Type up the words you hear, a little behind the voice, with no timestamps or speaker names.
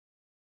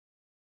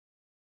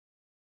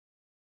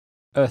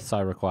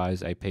EarthSci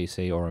requires a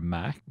PC or a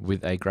Mac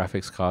with a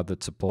graphics card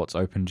that supports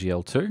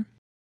OpenGL2,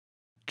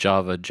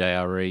 Java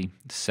JRE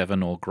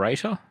 7 or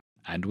greater,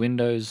 and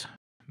Windows,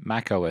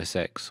 Mac OS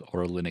X,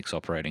 or a Linux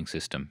operating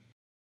system.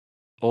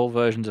 All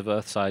versions of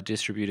EarthSci are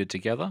distributed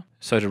together,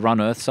 so to run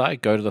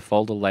EarthSci, go to the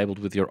folder labeled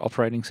with your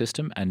operating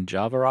system and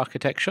Java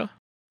architecture.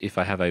 If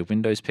I have a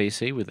Windows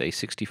PC with a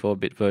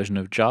 64-bit version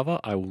of Java,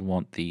 I will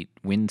want the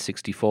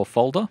Win64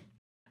 folder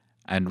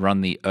and run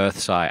the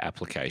EarthSci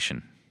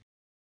application.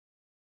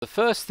 The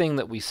first thing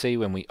that we see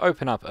when we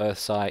open up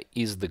EarthSci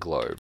is the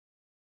globe.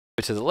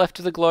 To the left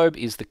of the globe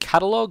is the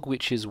catalog,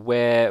 which is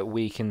where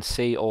we can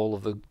see all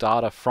of the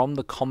data from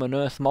the Common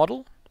Earth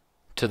model.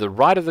 To the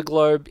right of the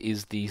globe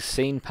is the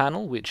scene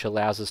panel, which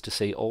allows us to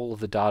see all of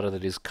the data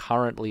that is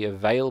currently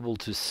available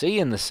to see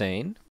in the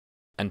scene.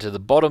 And to the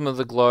bottom of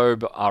the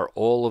globe are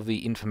all of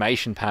the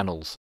information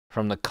panels,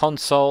 from the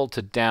console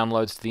to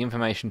downloads to the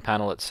information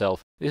panel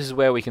itself. This is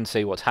where we can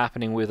see what's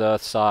happening with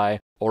EarthSci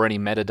or any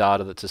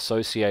metadata that's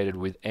associated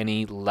with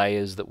any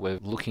layers that we're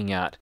looking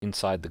at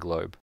inside the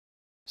globe.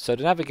 So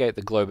to navigate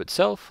the globe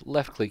itself,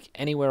 left-click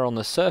anywhere on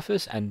the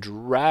surface and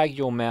drag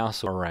your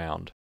mouse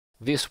around.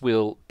 This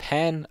will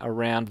pan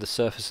around the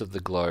surface of the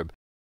globe.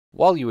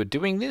 While you are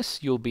doing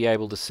this, you'll be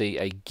able to see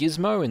a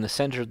gizmo in the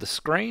center of the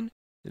screen.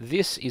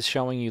 This is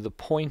showing you the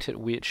point at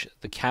which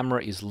the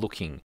camera is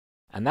looking,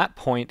 and that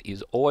point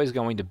is always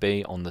going to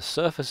be on the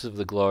surface of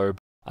the globe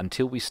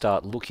until we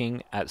start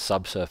looking at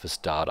subsurface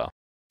data.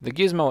 The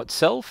gizmo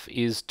itself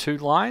is two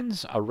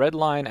lines, a red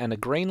line and a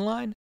green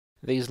line.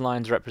 These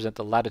lines represent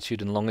the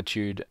latitude and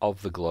longitude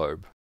of the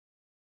globe.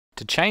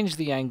 To change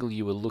the angle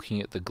you are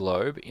looking at the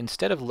globe,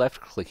 instead of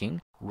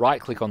left-clicking,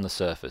 right-click on the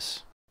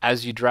surface.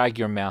 As you drag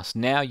your mouse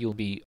now, you'll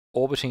be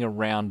orbiting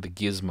around the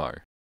gizmo.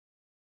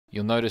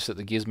 You'll notice that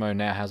the gizmo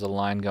now has a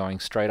line going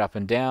straight up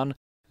and down.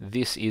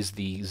 This is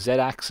the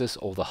z-axis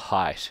or the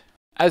height.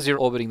 As you're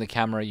orbiting the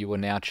camera, you are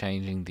now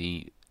changing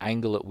the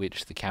angle at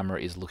which the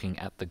camera is looking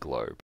at the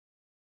globe.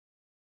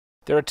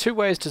 There are two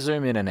ways to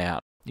zoom in and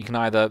out. You can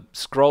either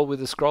scroll with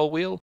the scroll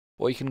wheel,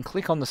 or you can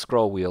click on the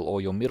scroll wheel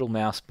or your middle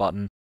mouse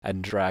button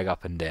and drag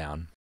up and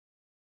down.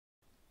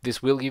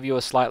 This will give you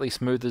a slightly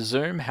smoother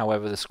zoom,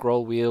 however the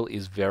scroll wheel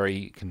is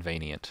very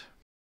convenient.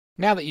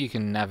 Now that you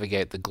can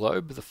navigate the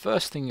globe, the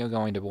first thing you're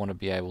going to want to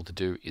be able to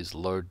do is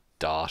load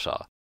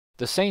data.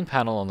 The scene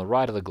panel on the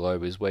right of the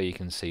globe is where you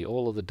can see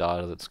all of the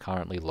data that's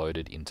currently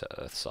loaded into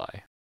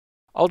EarthSci.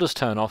 I'll just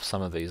turn off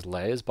some of these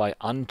layers by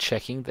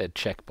unchecking their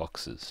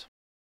checkboxes.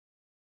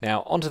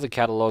 Now onto the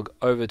catalog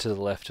over to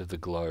the left of the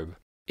globe.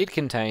 It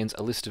contains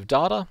a list of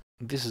data.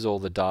 This is all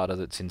the data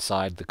that's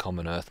inside the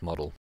Common Earth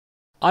model.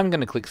 I'm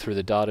going to click through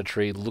the data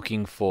tree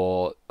looking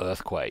for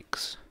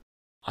earthquakes.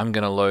 I'm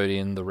going to load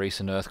in the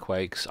recent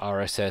earthquakes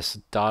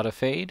RSS data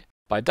feed.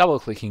 By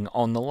double-clicking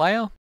on the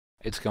layer,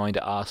 it's going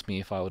to ask me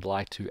if I would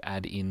like to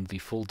add in the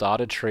full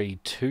data tree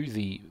to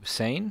the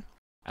scene,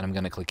 and I'm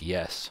going to click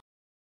yes.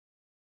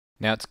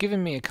 Now it's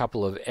given me a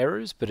couple of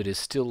errors, but it has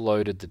still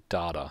loaded the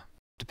data.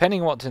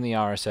 Depending on what's in the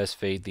RSS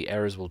feed, the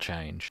errors will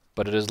change,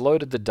 but it has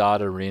loaded the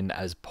data in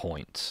as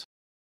points.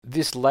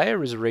 This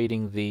layer is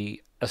reading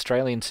the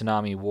Australian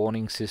Tsunami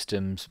Warning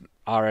System's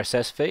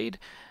RSS feed,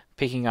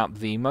 picking up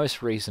the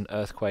most recent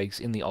earthquakes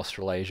in the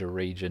Australasia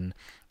region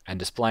and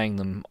displaying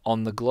them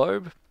on the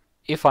globe.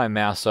 If I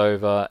mouse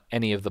over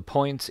any of the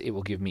points, it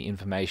will give me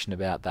information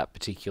about that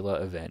particular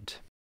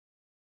event.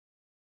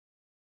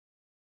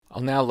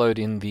 I'll now load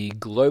in the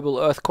global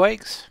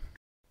earthquakes.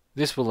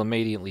 This will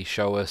immediately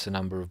show us a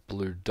number of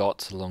blue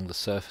dots along the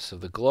surface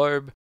of the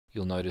globe.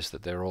 You'll notice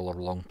that they're all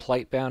along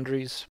plate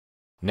boundaries.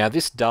 Now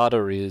this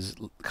data is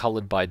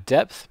coloured by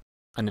depth,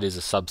 and it is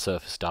a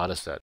subsurface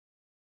dataset.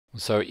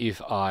 So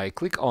if I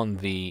click on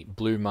the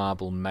Blue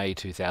Marble May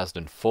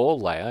 2004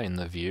 layer in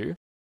the view,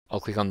 I'll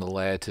click on the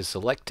layer to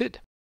select it,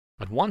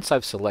 and once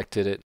I've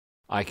selected it,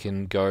 I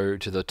can go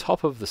to the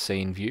top of the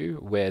scene view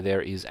where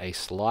there is a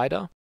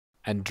slider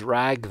and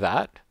drag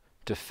that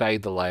to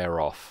fade the layer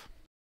off.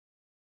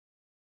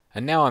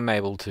 And now I'm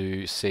able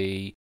to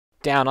see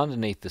down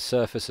underneath the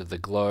surface of the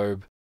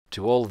globe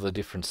to all of the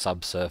different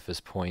subsurface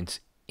points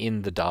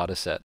in the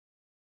dataset.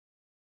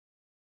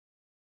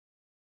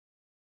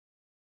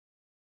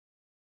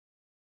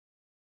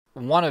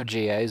 One of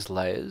GA's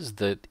layers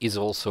that is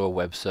also a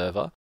web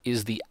server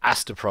is the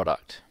Aster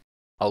product.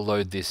 I'll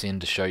load this in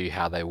to show you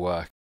how they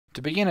work.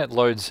 To begin, it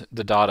loads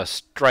the data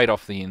straight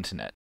off the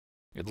internet.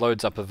 It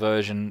loads up a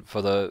version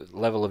for the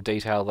level of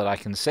detail that I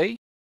can see,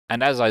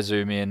 and as I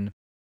zoom in,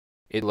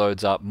 it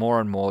loads up more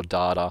and more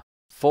data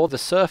for the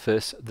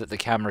surface that the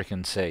camera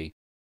can see.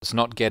 It's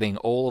not getting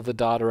all of the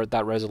data at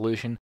that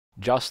resolution,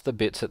 just the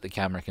bits that the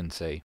camera can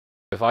see.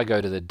 If I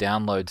go to the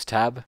Downloads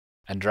tab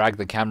and drag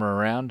the camera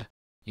around,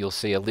 you'll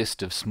see a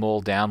list of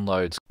small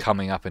downloads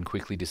coming up and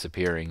quickly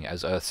disappearing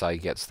as EarthSci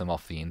gets them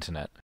off the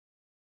internet.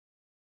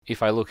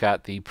 If I look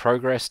at the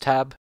Progress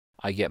tab,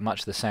 I get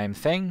much the same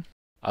thing,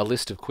 a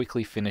list of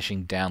quickly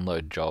finishing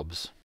download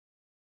jobs.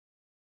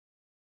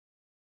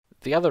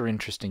 The other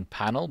interesting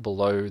panel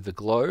below the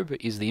globe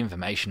is the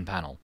information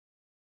panel.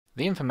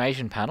 The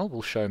information panel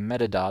will show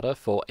metadata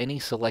for any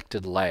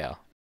selected layer,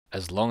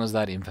 as long as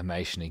that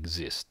information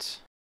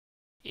exists.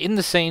 In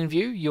the scene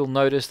view, you'll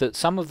notice that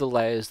some of the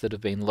layers that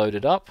have been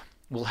loaded up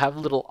will have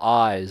little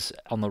eyes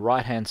on the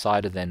right-hand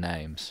side of their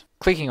names.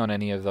 Clicking on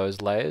any of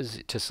those layers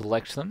to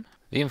select them,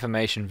 the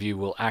information view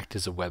will act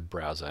as a web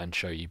browser and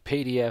show you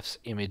PDFs,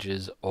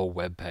 images, or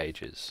web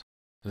pages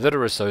that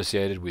are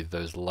associated with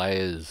those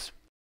layers.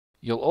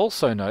 You'll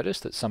also notice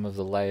that some of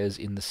the layers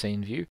in the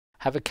scene view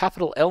have a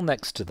capital L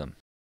next to them.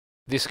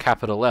 This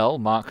capital L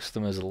marks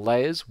them as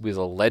layers with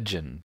a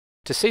legend.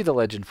 To see the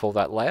legend for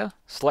that layer,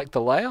 select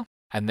the layer,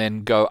 and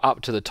then go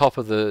up to the top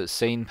of the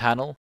scene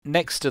panel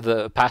next to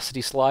the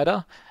opacity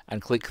slider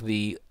and click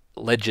the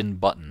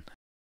legend button.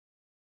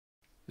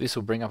 This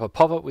will bring up a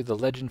pop-up with the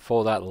legend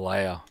for that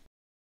layer.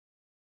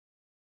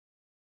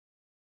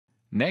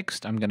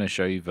 Next, I'm going to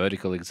show you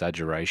vertical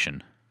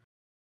exaggeration.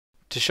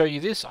 To show you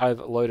this, I've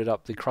loaded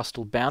up the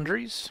crustal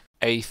boundaries,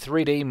 a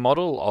 3D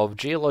model of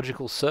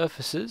geological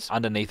surfaces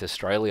underneath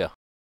Australia.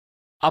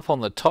 Up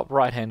on the top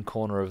right-hand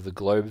corner of the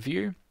globe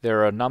view,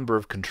 there are a number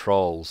of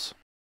controls.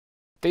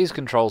 These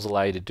controls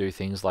allow you to do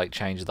things like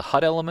change the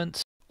HUD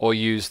elements or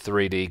use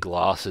 3D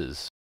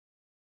glasses.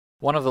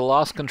 One of the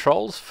last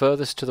controls,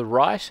 furthest to the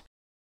right,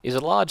 is a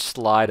large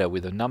slider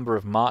with a number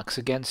of marks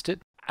against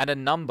it and a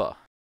number.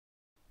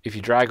 If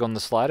you drag on the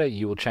slider,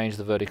 you will change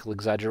the vertical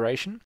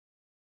exaggeration,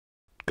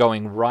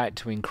 going right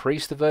to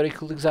increase the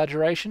vertical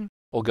exaggeration,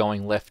 or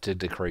going left to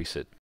decrease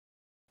it.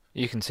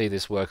 You can see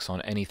this works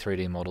on any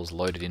 3D models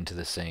loaded into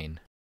the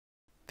scene.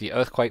 The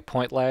earthquake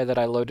point layer that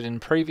I loaded in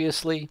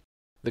previously,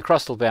 the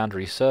crustal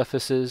boundary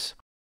surfaces,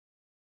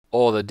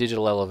 or the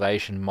digital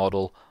elevation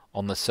model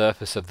on the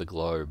surface of the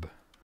globe.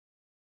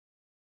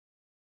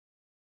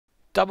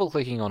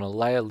 Double-clicking on a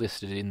layer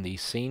listed in the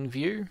scene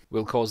view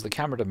will cause the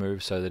camera to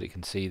move so that it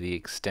can see the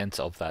extent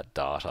of that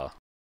data.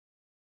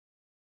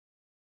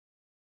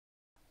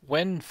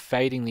 When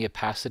fading the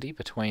opacity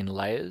between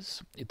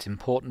layers, it's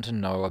important to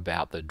know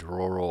about the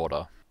draw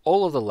order.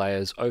 All of the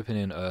layers open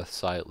in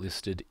EarthSci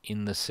listed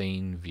in the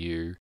scene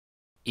view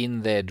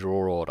in their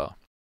draw order.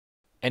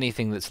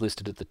 Anything that's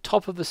listed at the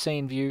top of the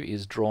scene view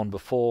is drawn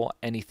before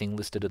anything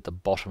listed at the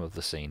bottom of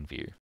the scene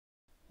view.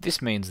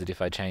 This means that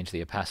if I change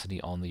the opacity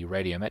on the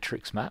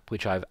radiometrics map,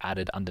 which I've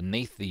added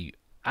underneath the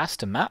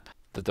aster map,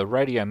 that the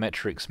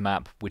radiometrics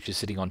map, which is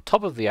sitting on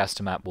top of the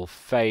aster map, will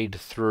fade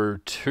through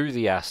to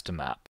the aster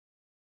map.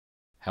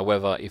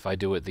 However, if I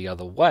do it the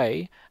other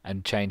way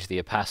and change the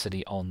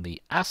opacity on the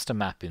aster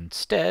map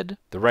instead,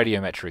 the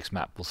radiometrics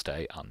map will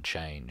stay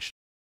unchanged.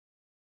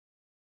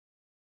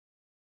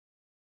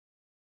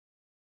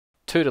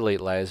 To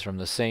delete layers from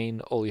the scene,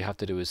 all you have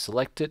to do is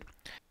select it,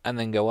 and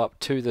then go up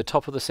to the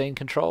top of the scene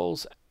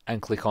controls and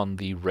click on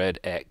the red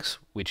X,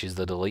 which is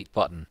the delete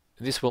button.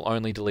 This will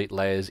only delete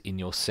layers in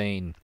your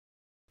scene.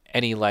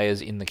 Any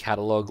layers in the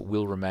catalogue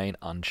will remain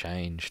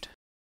unchanged.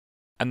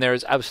 And there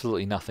is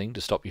absolutely nothing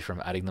to stop you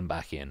from adding them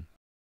back in.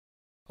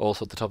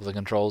 Also at the top of the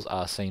controls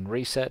are Scene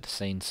Reset,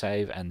 Scene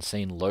Save, and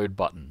Scene Load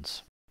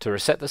buttons. To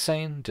reset the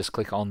scene, just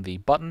click on the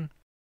button.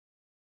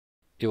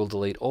 It will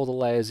delete all the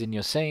layers in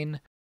your scene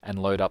and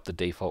load up the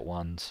default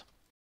ones.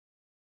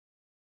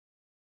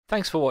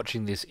 Thanks for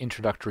watching this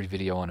introductory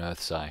video on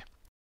EarthSci.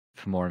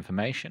 For more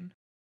information,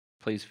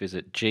 please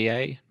visit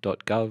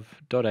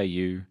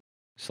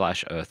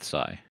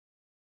ga.gov.au/EarthSci.